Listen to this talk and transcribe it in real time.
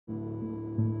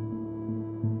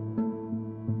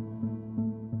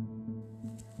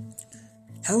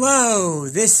Hello,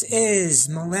 this is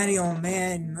Millennial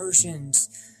Man Motions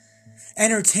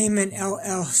Entertainment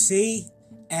LLC,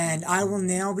 and I will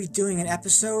now be doing an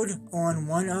episode on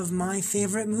one of my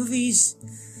favorite movies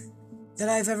that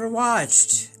I've ever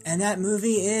watched, and that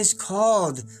movie is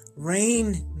called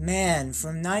Rain Man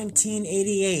from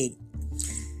 1988.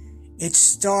 It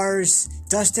stars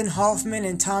Dustin Hoffman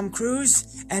and Tom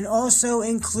Cruise, and also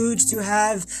includes to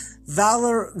have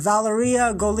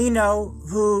Valeria Golino,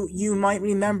 who you might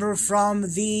remember from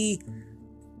the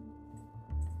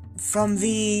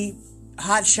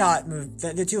Hot Shot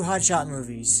the two Hot Shot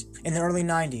movies in the early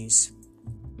 90s.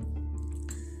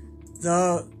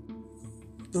 The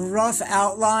rough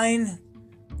outline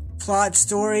plot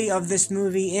story of this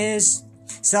movie is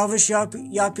selfish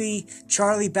yuppie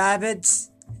Charlie Babbitt,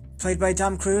 played by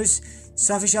Tom Cruise.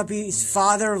 Selfish yuppie's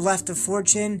father left a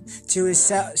fortune to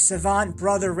his savant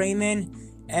brother Raymond,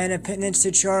 and a pittance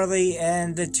to Charlie,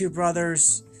 and the two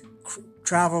brothers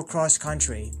travel cross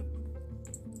country.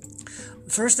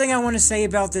 First thing I want to say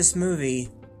about this movie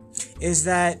is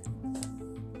that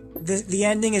the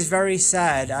ending is very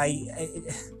sad.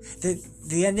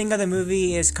 The ending of the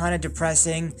movie is kind of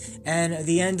depressing, and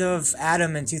the end of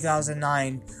Adam in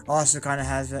 2009 also kind of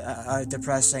has a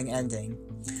depressing ending.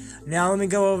 Now let me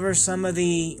go over some of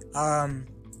the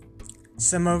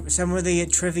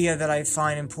trivia that I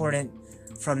find important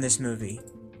from this movie.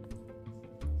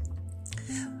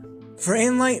 For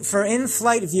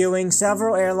in-flight viewing,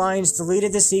 several airlines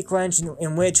deleted the sequence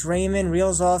in which Raymond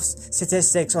reels off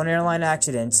statistics on airline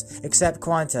accidents, except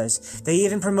Qantas. They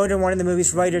even promoted one of the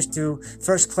movie's writers to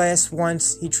first class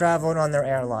once he traveled on their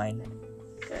airline.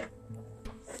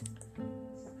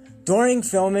 During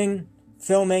filming,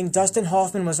 Dustin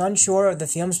Hoffman was unsure of the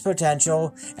film's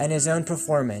potential and his own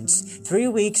performance. 3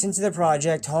 weeks into the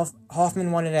project,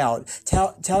 Hoffman wanted out,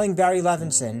 telling Barry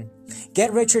Levinson,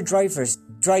 "Get Richard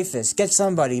Dreyfuss, get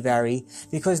somebody, Barry,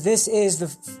 because this is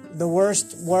the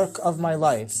worst work of my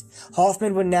life."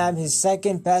 Hoffman would nab his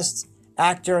second Best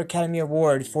Actor Academy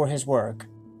Award for his work.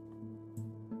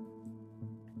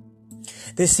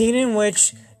 The scene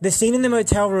in the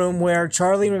motel room where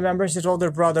Charlie remembers his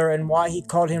older brother and why he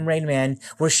called him Rain Man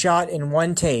was shot in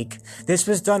one take. This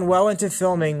was done well into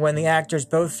filming when the actors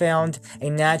both found a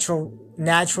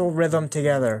natural rhythm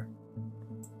together.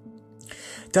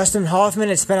 Dustin Hoffman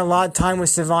had spent a lot of time with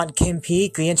savant Kim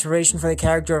Peek, the inspiration for the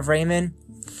character of Raymond.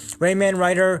 Rain Man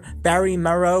writer Barry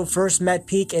Morrow first met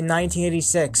Peek in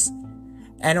 1986.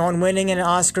 And on winning an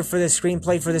Oscar for the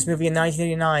screenplay for this movie in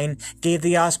 1989, gave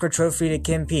the Oscar trophy to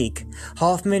Kim Peek.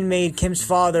 Hoffman made Kim's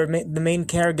father the main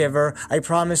caregiver. I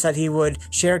promised that he would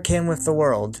share Kim with the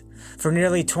world. For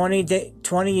nearly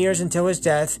 20 years until his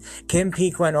death, Kim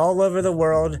Peek went all over the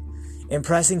world,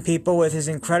 impressing people with his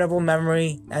incredible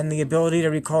memory and the ability to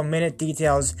recall minute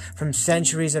details from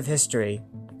centuries of history.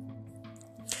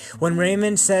 When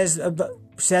Raymond says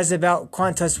about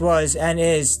Qantas was and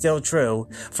is still true.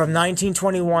 From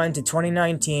 1921 to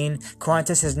 2019,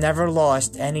 Qantas has never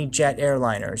lost any jet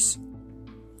airliners.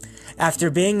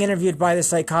 After being interviewed by the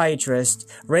psychiatrist,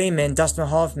 Raymond, Dustin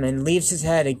Hoffman, leaves his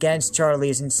head against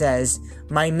Charlie's and says,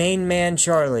 "My main man,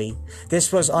 Charlie."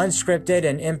 This was unscripted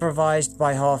and improvised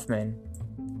by Hoffman.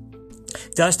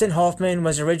 Dustin Hoffman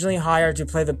was originally hired to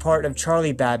play the part of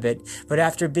Charlie Babbitt, but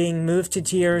after being moved to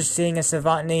tears seeing a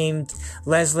savant named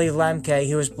Leslie Lemke,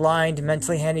 who is blind,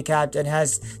 mentally handicapped, and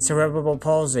has cerebral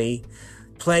palsy,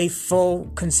 play full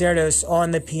concertos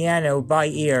on the piano by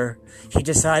ear, he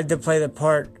decided to play the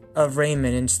part of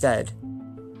Raymond instead.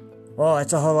 Well,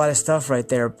 that's a whole lot of stuff right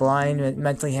there. Blind,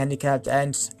 mentally handicapped,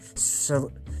 and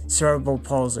cerebral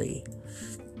palsy.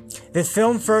 The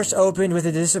film first opened with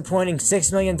a disappointing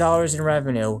 $6 million in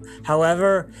revenue.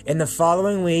 However, in the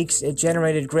following weeks, it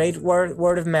generated great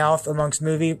word of mouth amongst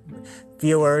movie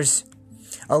viewers,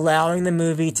 allowing the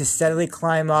movie to steadily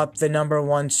climb up the number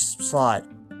one slot.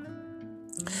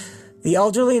 The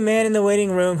elderly man in the waiting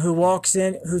room who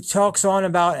talks on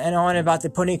about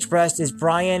the Pony Express is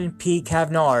Brian P.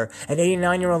 Kavnar, an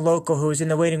 89-year-old local who was in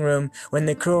the waiting room when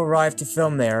the crew arrived to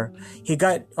film there. He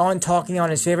got on talking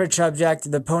on his favorite subject,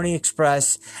 the Pony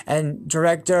Express, and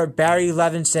director Barry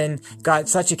Levinson got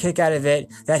such a kick out of it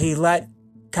that he let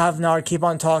Kavnar keep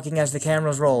on talking as the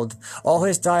cameras rolled. All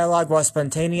his dialogue was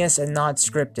spontaneous and not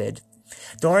scripted.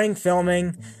 During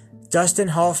filming, Dustin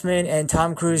Hoffman and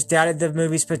Tom Cruise doubted the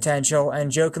movie's potential and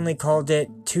jokingly called it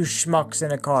two schmucks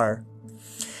in a car.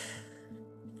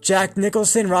 Jack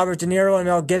Nicholson, Robert De Niro, and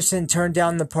Mel Gibson turned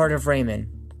down the part of Raymond.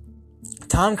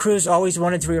 Tom Cruise always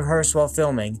wanted to rehearse while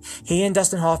filming. He and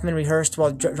Dustin Hoffman rehearsed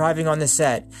while driving on the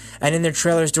set and in their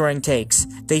trailers during takes.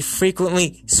 They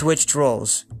frequently switched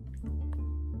roles.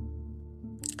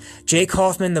 Jake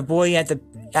Hoffman, the boy at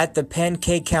the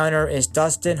pancake counter, is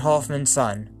Dustin Hoffman's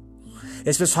son.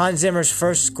 This was Hans Zimmer's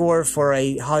first score for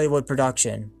a Hollywood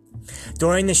production.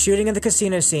 During the shooting of the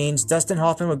casino scenes, Dustin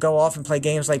Hoffman would go off and play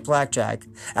games like blackjack.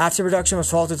 After production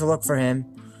was halted to look for him,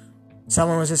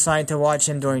 someone was assigned to watch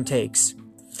him during takes.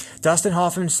 Dustin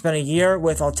Hoffman spent a year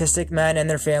with autistic men and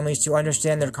their families to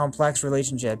understand their complex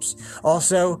relationships.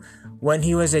 Also, when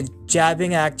he was a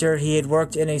jabbing actor, he had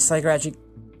worked in a psychiatric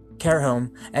care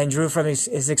home and drew from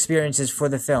his experiences for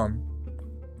the film.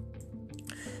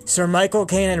 Sir Michael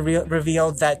Caine had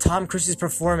revealed that Tom Cruise's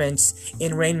performance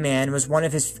in Rain Man was one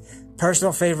of his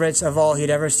personal favorites of all he'd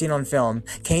ever seen on film.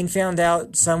 Caine found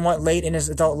out somewhat late in his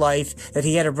adult life that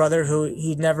he had a brother who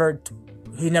he'd never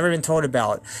been told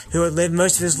about, who had lived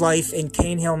most of his life in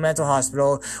Cane Hill Mental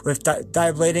Hospital with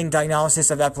debilitating diagnosis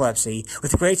of epilepsy.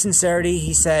 With great sincerity,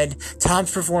 he said,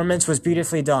 Tom's performance was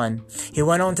beautifully done. He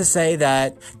went on to say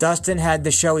that Dustin had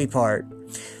the showy part.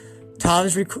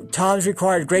 Tom's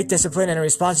required great discipline and a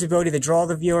responsibility to draw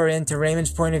the viewer into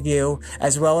Raymond's point of view,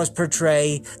 as well as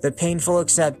portray the painful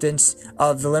acceptance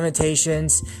of the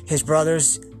limitations his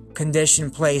brother's condition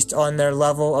placed on their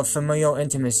level of familial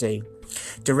intimacy.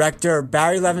 Director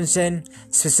Barry Levinson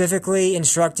specifically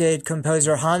instructed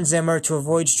composer Hans Zimmer to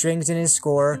avoid strings in his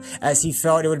score, as he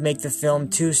felt it would make the film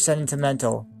too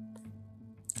sentimental.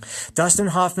 Dustin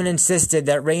Hoffman insisted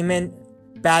that Raymond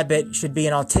Babbitt should be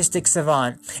an autistic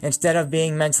savant instead of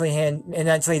being mentally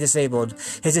disabled.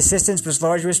 His assistant was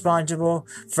largely responsible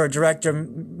for director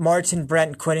Martin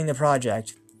Brent quitting the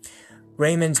project.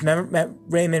 Raymond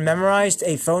memorized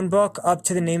a phone book up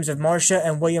to the names of Marcia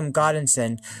and William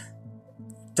Godinson,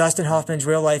 Dustin Hoffman's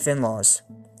real-life in-laws.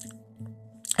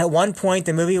 At one point,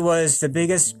 the movie was the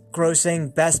biggest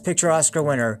grossing Best Picture Oscar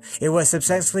winner. It was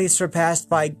successfully surpassed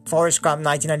by Forrest Gump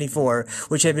 1994,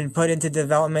 which had been put into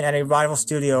development at a rival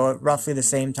studio at roughly the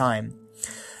same time.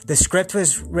 The script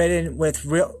was written with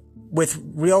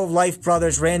real-life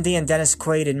brothers Randy and Dennis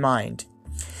Quaid in mind.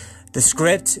 The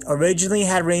script originally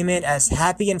had Raymond as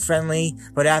happy and friendly,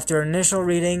 but after initial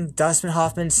reading, Dustin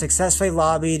Hoffman successfully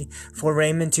lobbied for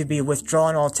Raymond to be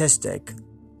withdrawn autistic.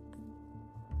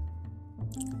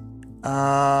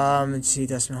 Let's see,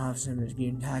 Dustin Hoffman,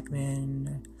 Gene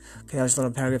Hackman. Okay, that was a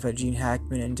little paragraph about Gene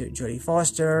Hackman and Jodie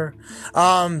Foster.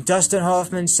 Dustin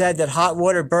Hoffman said that Hot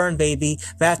Water Burn Baby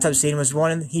bathtub scene was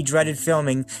one he dreaded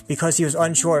filming because he was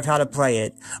unsure of how to play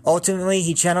it. Ultimately,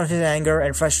 he channeled his anger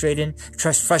and frustration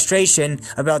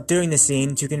about doing the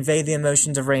scene to convey the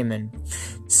emotions of Raymond.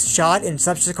 Shot in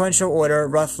subsequential order,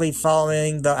 roughly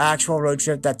following the actual road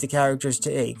trip that the characters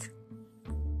take.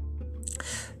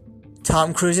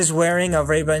 Tom Cruise's wearing of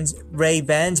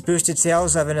Ray-Bans boosted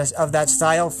sales of that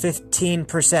style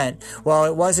 15%. While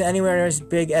it wasn't anywhere as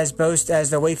big as boast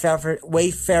as the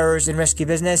Wayfarers in Risky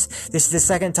Business, this is the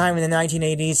second time in the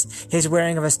 1980s his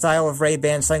wearing of a style of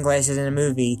Ray-Ban sunglasses in a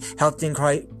movie helped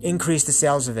increase the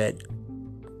sales of it.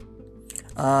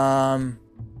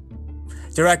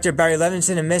 Director Barry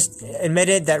Levinson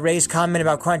admitted that Ray's comment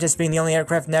about Qantas being the only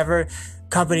aircraft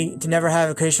company to never have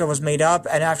a crash was made up,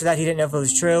 and after that he didn't know if it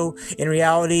was true. In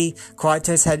reality,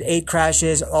 Qantas had 8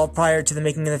 crashes, all prior to the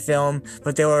making of the film,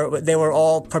 but they were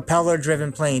all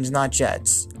propeller-driven planes, not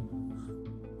jets.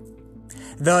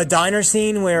 The diner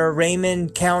scene where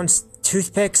Raymond counts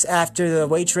toothpicks after the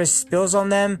waitress spills on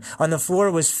them on the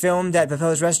floor was filmed at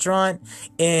Papillo's restaurant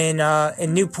in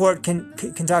Newport,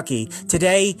 Kentucky.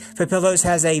 Today, Papillo's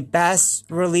has a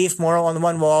bas-relief mural on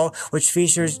one wall, which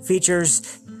features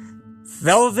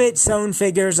velvet sewn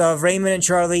figures of Raymond and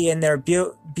Charlie in their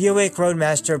Buick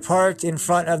Roadmaster parked in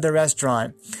front of the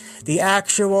restaurant. The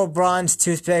actual bronze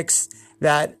toothpicks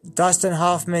that Dustin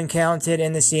Hoffman counted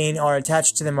in the scene are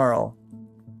attached to the mural.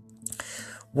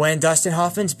 When Dustin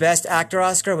Hoffman's Best Actor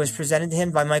Oscar was presented to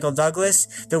him by Michael Douglas,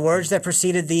 the words that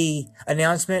preceded the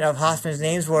announcement of Hoffman's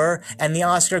names were, "And the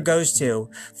Oscar goes to,"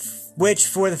 which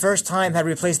for the first time had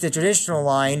replaced the traditional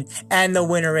line, "And the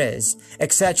winner is,"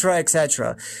 etc.,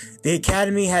 etc. The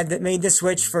Academy had made the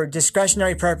switch for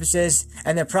discretionary purposes,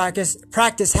 and the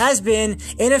practice has been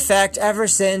in effect ever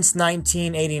since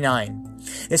 1989.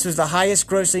 This was the highest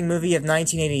grossing movie of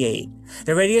 1988.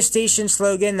 The radio station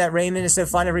slogan that Raymond is so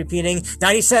fond of repeating,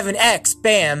 97X,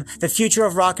 BAM, the future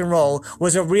of rock and roll,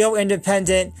 was a real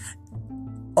independent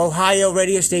Ohio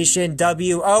radio station,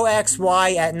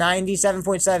 WOXY, at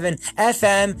 97.7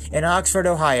 FM in Oxford,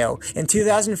 Ohio. In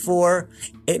 2004,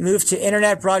 it moved to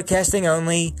internet broadcasting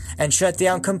only and shut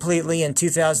down completely in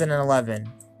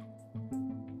 2011.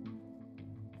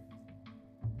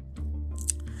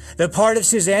 The part of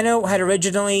Susano had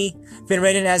originally been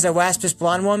written as a waspish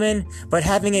blonde woman, but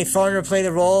having a foreigner play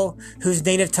the role whose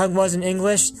native tongue wasn't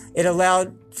English, it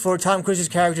allowed for Tom Cruise's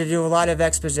character to do a lot of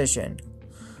exposition.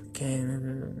 Okay.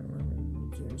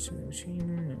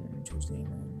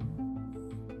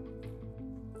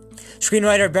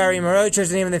 Screenwriter Barry Moreau chose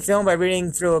the name of the film by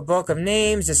reading through a book of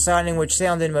names, deciding which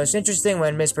sounded most interesting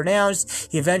when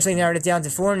mispronounced. He eventually narrowed it down to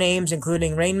 4 names,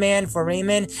 including Rain Man for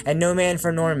Raymond and No Man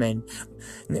for Norman.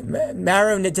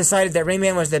 Moreau decided that Rain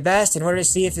Man was the best. In order to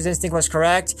see if his instinct was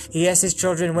correct, he asked his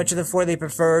children which of the 4 they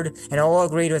preferred, and all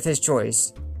agreed with his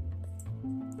choice.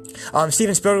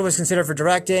 Steven Spielberg was considered for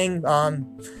directing.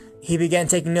 He began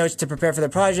taking notes to prepare for the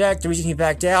project. The reason he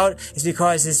backed out is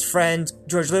because his friend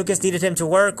George Lucas needed him to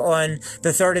work on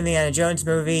the third Indiana Jones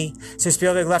movie, so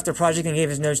Spielberg left the project and gave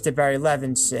his notes to Barry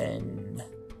Levinson.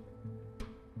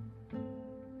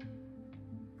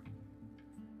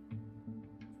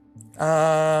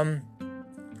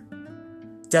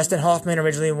 Dustin Hoffman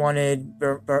originally wanted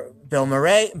Bill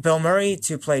Murray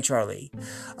to play Charlie.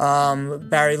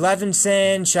 Barry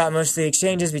Levinson shot most of the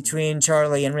exchanges between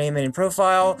Charlie and Raymond in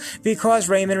profile because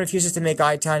Raymond refuses to make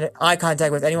eye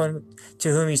contact with anyone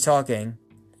to whom he's talking.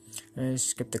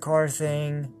 Skip the car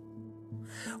thing.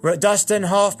 Dustin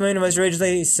Hoffman was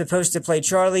originally supposed to play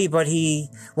Charlie, but he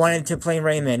wanted to play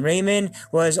Raymond. Raymond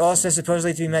was also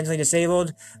supposedly to be mentally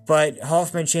disabled, but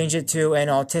Hoffman changed it to an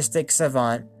autistic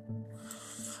savant.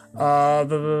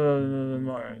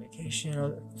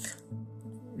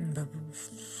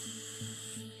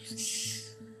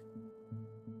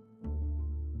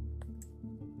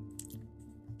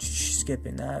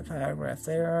 Skipping that paragraph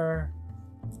there.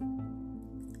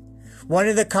 One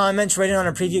of the comments written on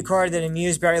a preview card that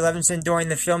amused Barry Levinson during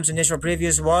the film's initial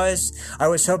previews was, "I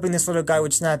was hoping this little guy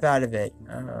would snap out of it."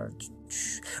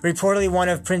 Reportedly one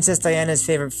of Princess Diana's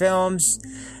favorite films.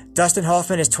 Dustin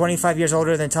Hoffman is 25 years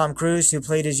older than Tom Cruise, who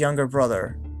played his younger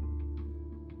brother.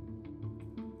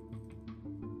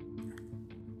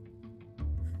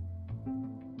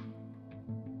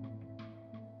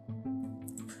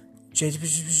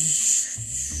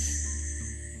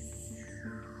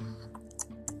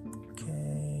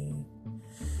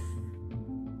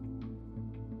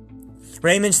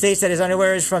 Raymond states that his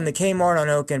underwear is from the Kmart on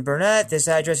Oak and Burnett. This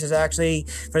address is actually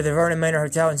for the Vernon Manor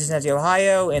Hotel in Cincinnati,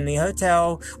 Ohio, and the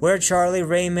hotel where Charlie,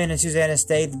 Raymond, and Susanna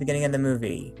stayed at the beginning of the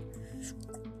movie.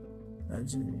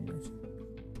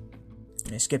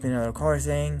 Skipping another car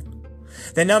thing.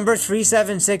 The number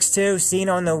 3762 seen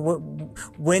on the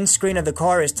windscreen of the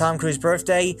car is Tom Cruise's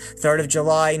birthday, 3rd of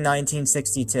July,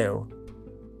 1962.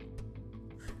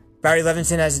 Barry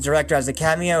Levinson as the director has a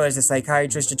cameo as the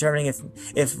psychiatrist determining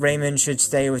if Raymond should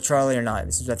stay with Charlie or not.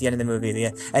 This is at the end of the movie. The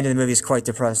end of the movie is quite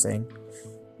depressing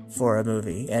for a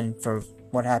movie and for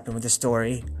what happened with the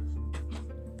story.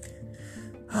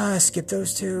 Skip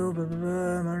those two.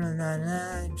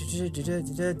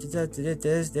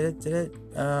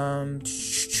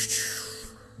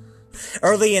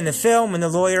 Early in the film, when the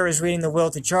lawyer is reading the will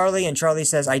to Charlie, and Charlie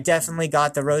says, "I definitely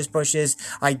got the rose bushes.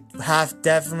 I have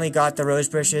definitely got the rose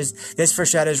bushes." This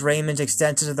foreshadows Raymond's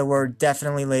extensions of the word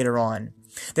definitely later on.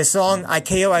 The song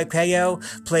Ikeo Ikeo,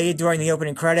 played during the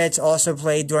opening credits, also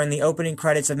played during the opening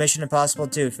credits of Mission Impossible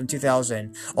 2 from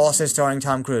 2000, also starring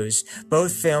Tom Cruise.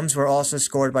 Both films were also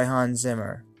scored by Hans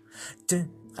Zimmer.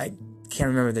 I can't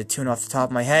remember the tune off the top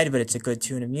of my head, but it's a good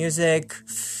tune of music.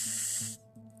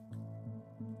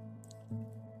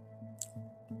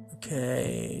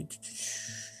 Okay.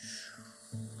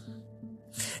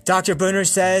 Dr. Brunner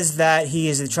says that he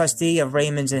is a trustee of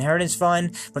Raymond's inheritance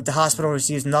fund, but the hospital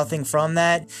receives nothing from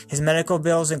that. His medical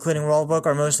bills, including Rollbook,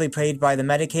 are mostly paid by the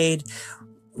Medicaid.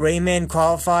 Raymond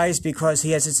qualifies because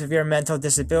he has a severe mental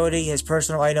disability. His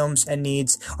personal items and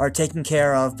needs are taken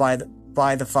care of by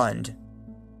the fund.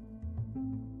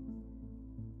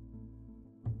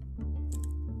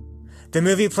 The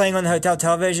movie playing on the hotel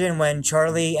television when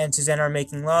Charlie and Susanna are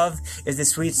making love is The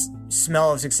Sweet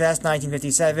Smell of Success,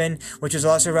 1957, which was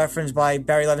also referenced by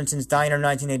Barry Levinson's Diner,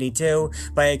 1982,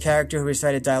 by a character who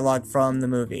recited dialogue from the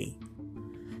movie.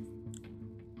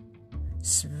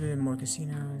 More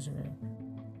casinos.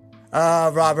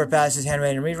 Robert Bass's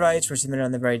handwritten rewrites were submitted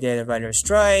on the very day of the writer's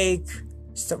strike.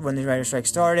 When the writer's strike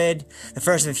started, the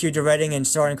first of a few directing and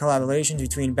starring collaborations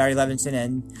between Barry Levinson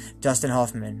and Dustin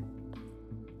Hoffman.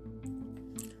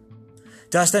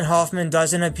 Dustin Hoffman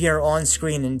doesn't appear on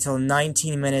screen until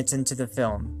 19 minutes into the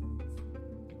film.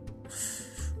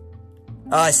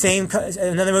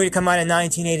 Another movie to come out in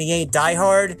 1988, Die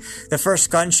Hard. The first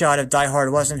gunshot of Die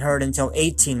Hard wasn't heard until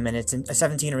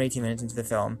 17 or 18 minutes into the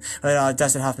film. But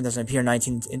Dustin Hoffman doesn't appear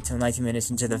until 19 minutes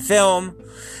into the film.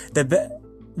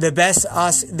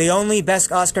 the only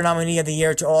best Oscar nominee of the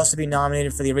year to also be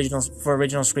nominated for original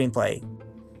screenplay.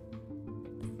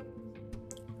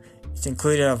 It's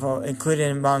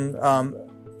included among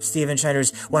Steven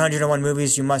Schneider's 101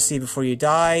 movies you must see before you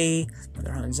die.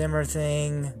 Another Hans Zimmer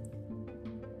thing.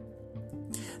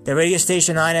 The radio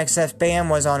station 9XFM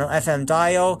was on an FM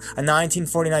dial. A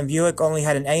 1949 Buick only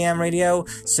had an AM radio,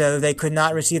 so they could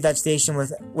not receive that station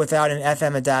without an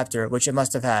FM adapter, which it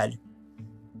must have had.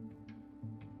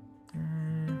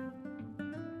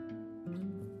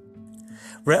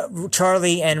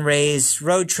 Charlie and Ray's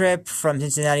road trip from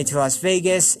Cincinnati to Las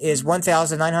Vegas is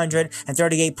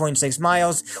 1,938.6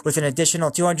 miles, with an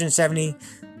additional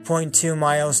 270.2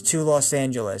 miles to Los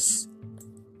Angeles.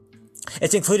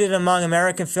 It's included among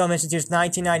American Film Institute's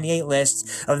 1998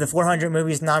 list of the 400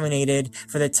 movies nominated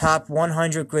for the top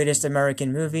 100 greatest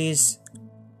American movies.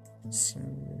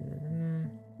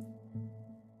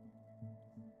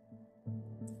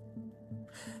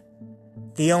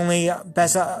 The only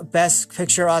Best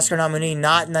Picture Oscar nominee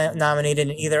not nominated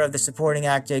in either of the supporting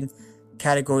acting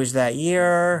categories that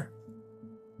year.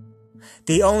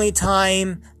 The only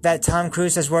time that Tom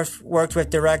Cruise has worked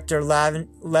with director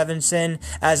Levinson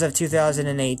as of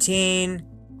 2018.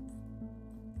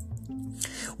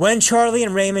 When Charlie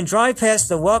and Raymond drive past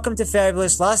the Welcome to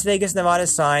Fabulous Las Vegas, Nevada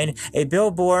sign, a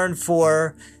billboard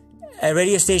for a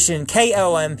radio station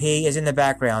KOMP is in the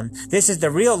background. This is the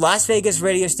real Las Vegas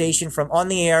radio station from on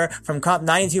the air from Comp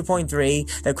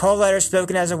 92.3. The call letter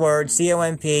spoken as a word,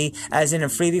 COMP, as in a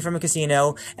freebie from a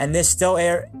casino, and this still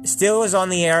is on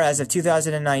the air as of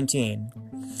 2019.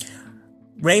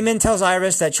 Raymond tells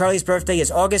Iris that Charlie's birthday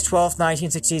is August 12th,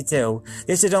 1962.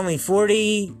 This is only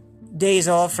 40 days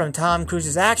off from Tom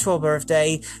Cruise's actual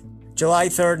birthday, July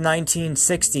 3rd,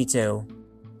 1962.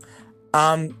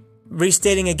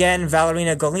 Restating again,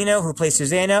 Valerina Golino, who plays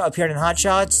Susanna, appeared in Hot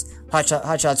Shots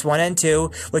 1 and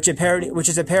 2, which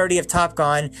is a parody of Top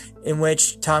Gun, in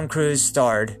which Tom Cruise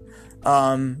starred.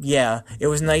 It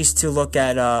was nice to look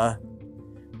at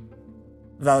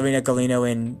Valerina Golino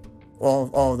in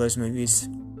all of those movies.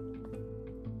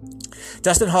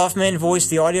 Dustin Hoffman voiced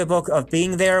the audiobook of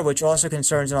Being There, which also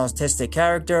concerns an autistic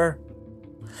character.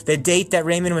 The date that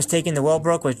Raymond was taken to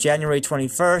Wellbrook was January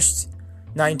 21st,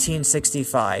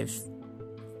 1965.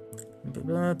 In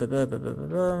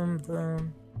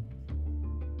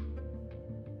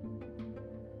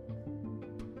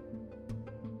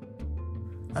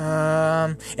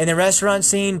the restaurant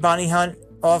scene, Bonnie Hunt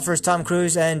offers Tom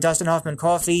Cruise and Dustin Hoffman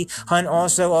coffee. Hunt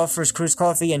also offers Cruise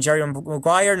coffee in Jerry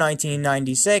Maguire,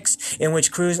 1996, in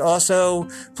which Cruise also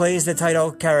plays the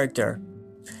title character.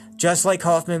 Just like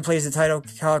Hoffman plays the title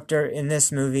character in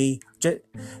this movie,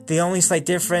 the only slight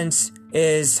difference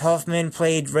is Hoffman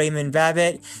played Raymond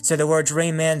Babbitt, so the words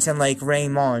Rayman sound like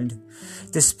Raymond.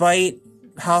 Despite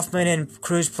Hoffman and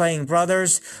Cruise playing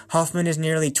brothers, Hoffman is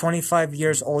nearly 25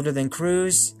 years older than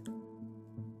Cruise.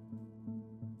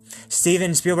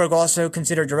 Steven Spielberg also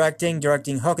considered directing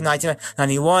Hook in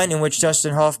 1991, in which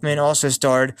Dustin Hoffman also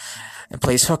starred and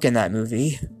plays Hook in that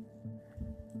movie.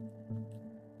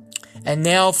 And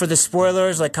now for the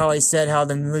spoilers, like Holly said, how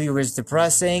the movie was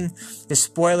depressing. The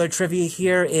spoiler trivia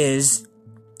here is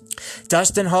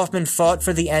Dustin Hoffman fought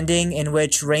for the ending in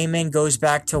which Raymond goes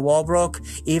back to Walbrook,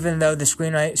 even though the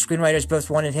screenwriters both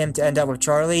wanted him to end up with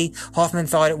Charlie. Hoffman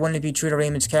thought it wouldn't be true to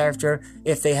Raymond's character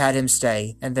if they had him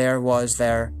stay, and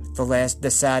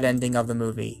the sad ending of the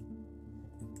movie.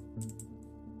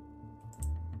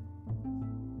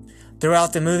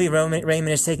 Throughout the movie, Raymond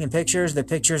is taking pictures. The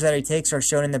pictures that he takes are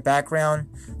shown in the background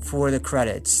for the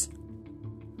credits.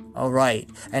 Alright,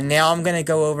 and now I'm going to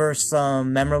go over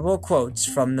some memorable quotes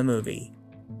from the movie.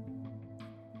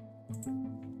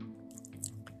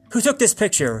 Who took this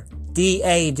picture?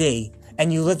 D.A.D.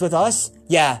 And you lived with us?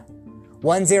 Yeah.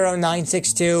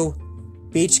 10962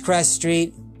 Beechcrest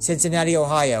Street, Cincinnati,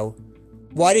 Ohio.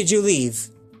 Why did you leave?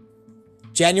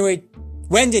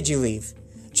 When did you leave?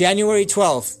 January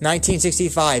 12th,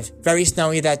 1965. Very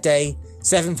snowy that day.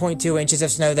 7.2 inches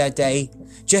of snow that day.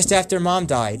 Just after Mom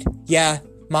died. Yeah,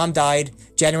 Mom died.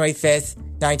 January 5th,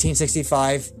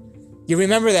 1965. You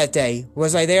remember that day?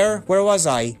 Was I there? Where was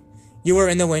I? You were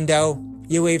in the window.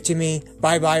 You waved to me.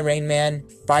 Bye-bye, Rain Man.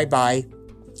 Bye-bye.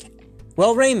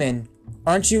 Well, Raymond,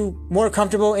 aren't you more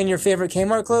comfortable in your favorite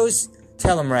Kmart clothes?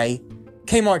 Tell him, Ray.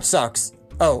 Kmart sucks.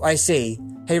 Oh, I see.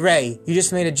 Hey, Ray, you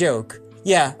just made a joke.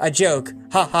 Yeah, a joke.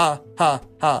 Ha ha ha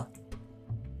ha.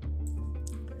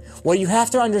 What you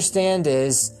have to understand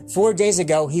is, 4 days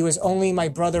ago, he was only my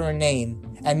brother in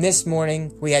name, and this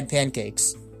morning, we had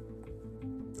pancakes.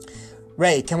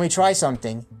 Ray, can we try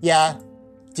something? Yeah.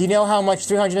 Do you know how much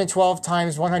 312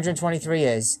 times 123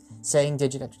 is? saying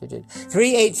digit after digit.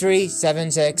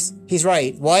 38376. He's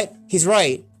right. What? He's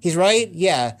right. He's right?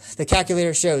 Yeah. The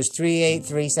calculator shows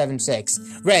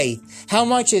 38376. Ray, how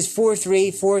much is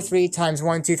 4343 times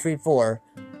 1234?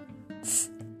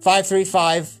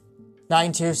 535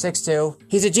 9262.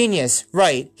 He's a genius.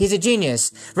 Right. He's a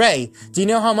genius. Ray, do you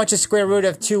know how much the square root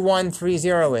of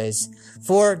 2130 is?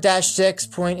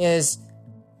 4-6 point is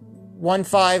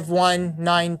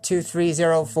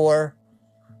 1519230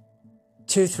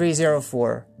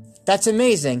 2304. That's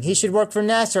amazing. He should work for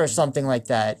NASA or something like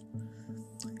that.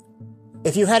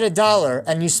 If you had $1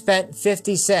 and you spent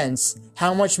 50 cents,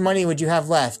 how much money would you have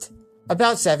left?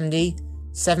 About 70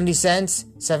 cents.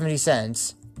 70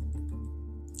 cents.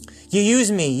 You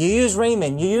use me. You use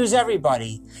Raymond. You use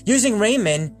everybody. Using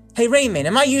Raymond. Hey, Raymond,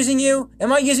 am I using you?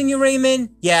 Am I using you, Raymond?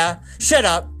 Yeah. Shut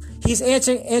up. He's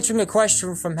answering a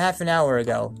question from half an hour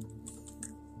ago.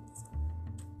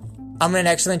 I'm an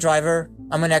excellent driver.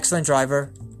 I'm an excellent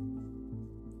driver.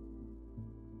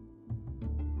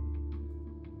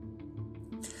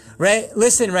 Ray,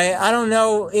 listen, Ray, I don't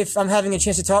know if I'm having a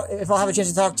chance to talk, if I'll have a chance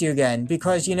to talk to you again,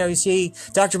 because, you see,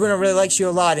 Dr. Bruno really likes you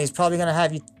a lot, and he's probably going to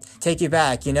have you take you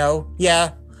back,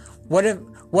 Yeah.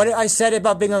 What I said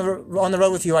about being on the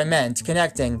road with you, I meant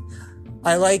connecting.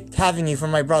 I like having you for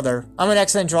my brother. I'm an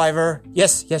excellent driver.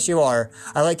 Yes, you are.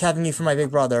 I like having you for my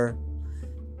big brother.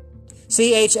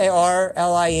 CHARLIE,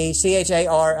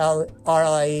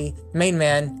 main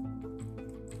man.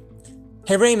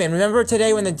 Hey, Raymond, remember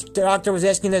today when the doctor was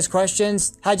asking those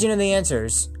questions? How'd you know the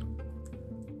answers?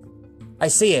 I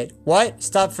see it. What?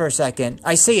 Stop for a second.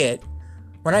 I see it.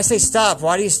 When I say stop,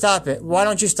 why do you stop it? Why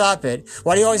don't you stop it?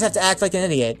 Why do you always have to act like an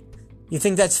idiot? You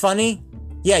think that's funny?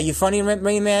 Yeah, you funny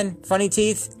Rain Man? Funny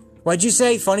teeth? What'd you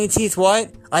say? Funny teeth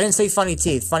what? I didn't say funny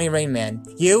teeth. Funny Rain Man.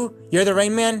 You're the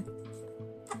Rain Man?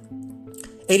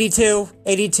 82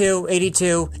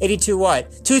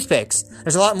 what? Toothpicks.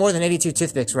 There's a lot more than 82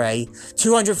 toothpicks, Ray.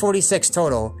 246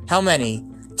 total. How many?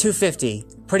 250.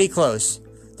 Pretty close.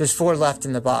 There's 4 left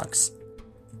in the box.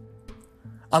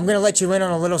 I'm gonna let you in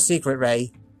on a little secret,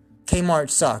 Ray. Kmart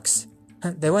sucks.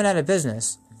 They went out of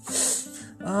business.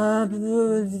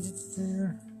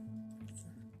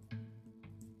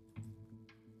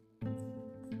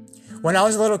 When I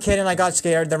was a little kid and I got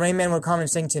scared, the Rain Man would come and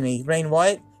sing to me. Rain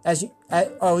what?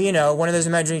 One of those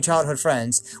imaginary childhood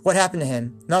friends. What happened to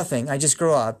him? Nothing. I just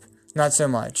grew up. Not so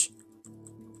much.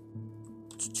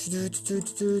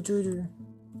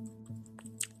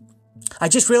 I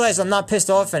just realized I'm not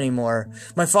pissed off anymore.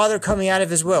 My father cut me out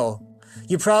of his will.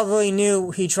 You probably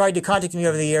knew he tried to contact me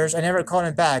over the years. I never called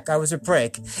him back. I was a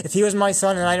prick. If he was my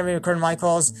son and I never returned my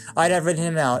calls, I'd have written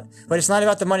him out. But it's not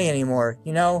about the money anymore.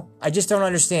 I just don't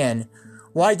understand.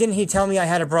 Why didn't he tell me I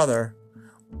had a brother?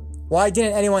 Why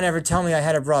didn't anyone ever tell me I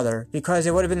had a brother? Because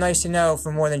it would have been nice to know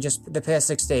for more than just the past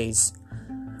 6 days.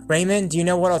 Raymond, do you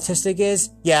know what autistic is?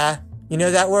 Yeah. You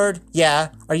know that word?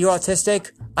 Yeah. Are you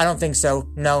autistic? I don't think so.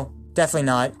 No, definitely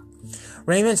not.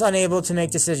 Raymond's unable to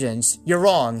make decisions. You're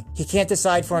wrong. He can't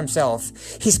decide for himself.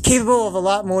 He's capable of a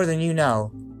lot more than you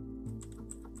know.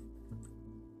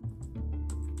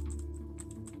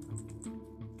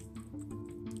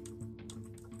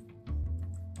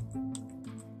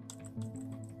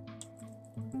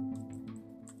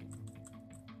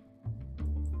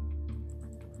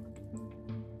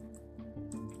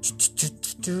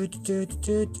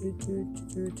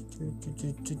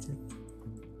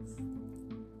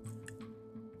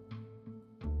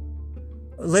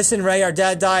 Listen, Ray, our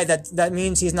dad died. That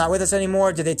means he's not with us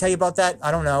anymore. Did they tell you about that?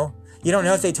 I don't know. You don't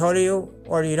know if they told you,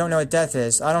 or you don't know what death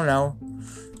is. I don't know.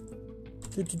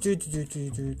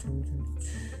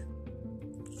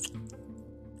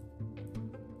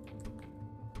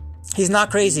 He's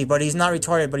not crazy, but he's not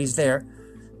retarded, but he's there.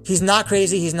 He's not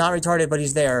crazy, he's not retarded, but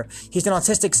he's there. He's an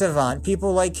autistic savant.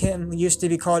 People like him used to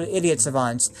be called idiot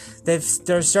savants. There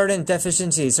are certain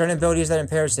deficiencies, certain abilities that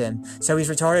impairs him. So he's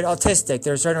retarded, autistic.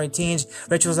 There are certain routines,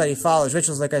 rituals that he follows.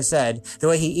 Rituals, like I said. The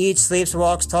way he eats, sleeps,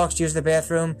 walks, talks, uses the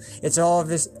bathroom. It's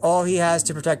all he has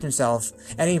to protect himself.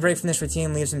 Any break from this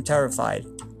routine leaves him terrified.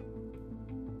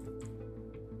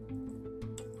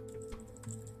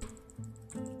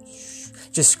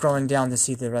 Just scrolling down to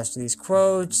see the rest of these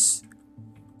quotes.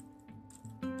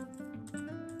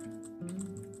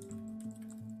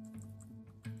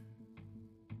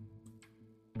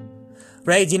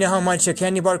 Ray, do you know how much a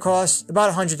candy bar costs?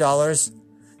 About $100.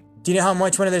 Do you know how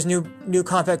much one of those new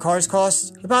compact cars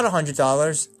costs? About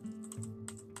 $100.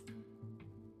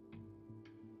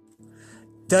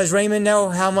 Does Raymond know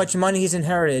how much money he's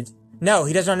inherited? No,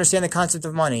 he doesn't understand the concept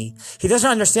of money. He doesn't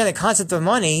understand the concept of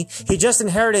money. He just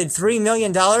inherited $3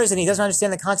 million and he doesn't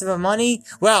understand the concept of money?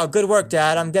 Wow, good work,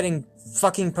 Dad. I'm getting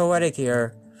fucking poetic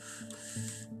here.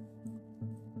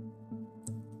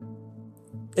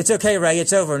 It's okay, Ray.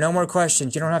 It's over. No more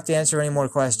questions. You don't have to answer any more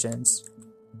questions.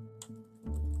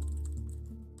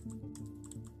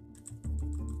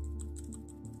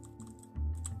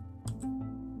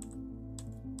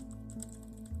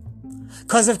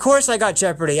 Cause of course I got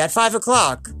Jeopardy at 5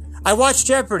 o'clock. I watched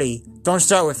Jeopardy. Don't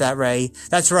start with that, Ray.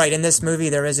 That's right, in this movie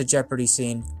there is a Jeopardy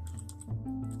scene.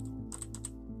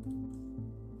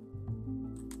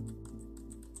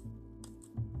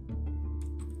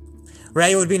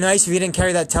 Ray, it would be nice if you didn't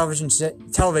carry that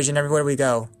television everywhere we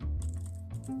go.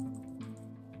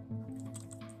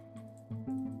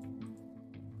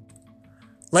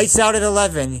 Lights out at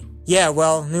 11. Yeah,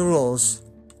 well, new rules.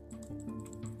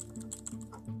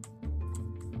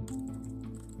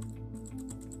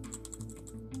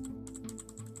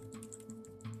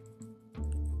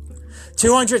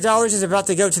 $200 is about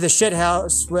to go to the shit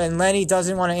house when Lenny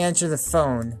doesn't want to answer the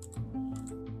phone.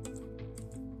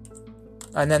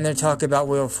 And then they talk about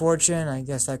Wheel of Fortune. I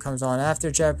guess that comes on after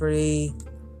Jeopardy.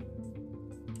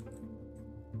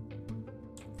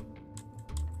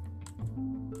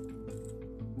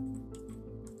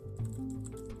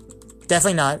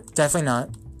 Definitely not. Definitely not.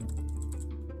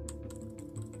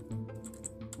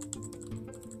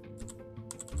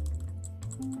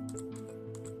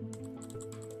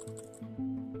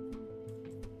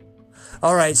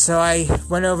 Alright, so I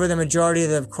went over the majority of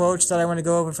the quotes that I want to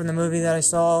go over from the movie that I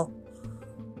saw.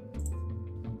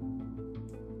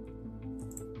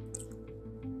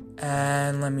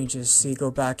 And let me just see,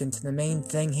 go back into the main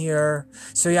thing here.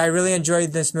 So yeah, I really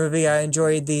enjoyed this movie. I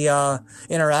enjoyed the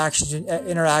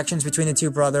interactions between the two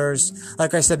brothers.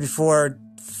 Like I said before,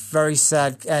 very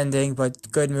sad ending,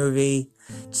 but good movie.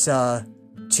 It's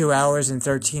 2 hours and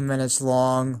 13 minutes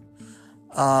long.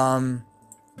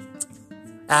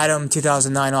 Adam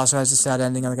 2009 also has a sad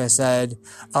ending, like I said.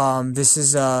 This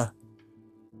is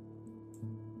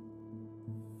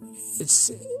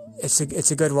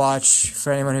it's a good watch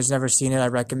for anyone who's never seen it. I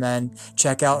recommend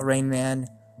check out Rain Man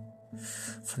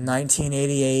from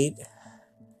 1988.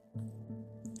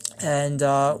 And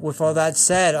with all that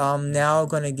said, I'm now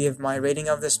going to give my rating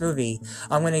of this movie.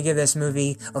 I'm going to give this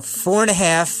movie a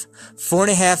 4.5.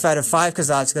 4.5 out of 5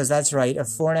 Kazatskas. That's right, a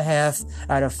 4.5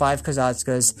 out of 5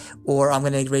 Kazatskas. Or I'm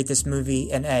going to rate this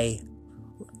movie an A.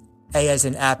 A as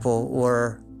in apple,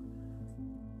 or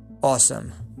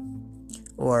awesome,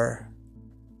 or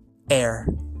air.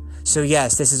 So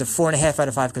yes, this is a 4.5 out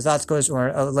of 5 Kazatskas, or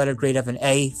a letter grade of an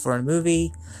A for a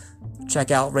movie.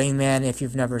 Check out Rain Man if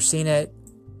you've never seen it.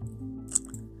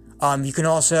 You can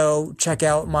also check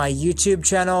out my YouTube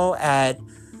channel at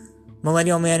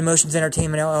Millennial Man Motions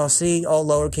Entertainment LLC, all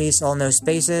lowercase, all no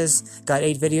spaces.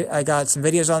 I got some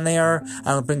videos on there.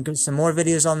 I'll bring some more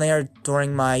videos on there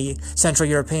during my Central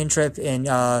European trip in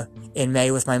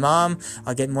May with my mom.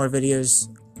 I'll get more videos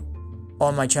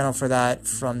on my channel for that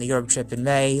from the Europe trip in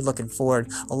May. Looking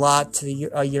forward a lot to the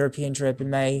European trip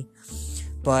in May.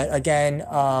 But again,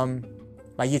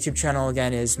 my YouTube channel,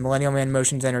 again, is Millennial Man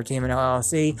Motions Entertainment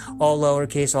LLC. All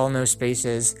lowercase, all no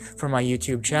spaces for my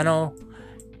YouTube channel.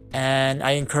 And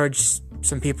I encourage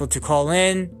some people to call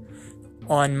in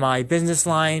on my business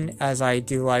line as I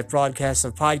do live broadcasts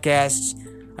of podcasts.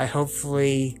 I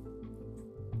hopefully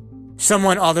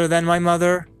someone other than my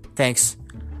mother. Thanks.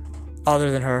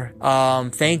 Other than her.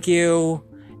 Thank you.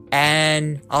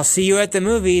 And I'll see you at the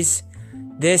movies.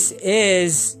 This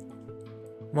is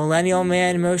Millennial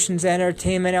Man Motions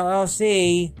Entertainment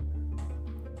LLC.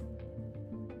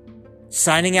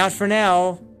 Signing out for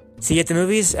now. See you at the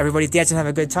movies. Everybody dance and have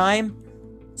a good time.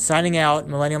 Signing out,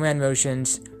 Millennial Man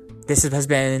Motions. This has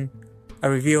been a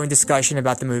review and discussion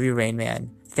about the movie Rain Man.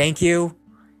 Thank you,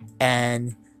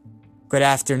 and good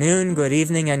afternoon, good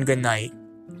evening, and good night.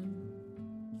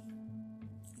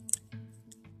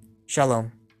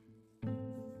 Shalom.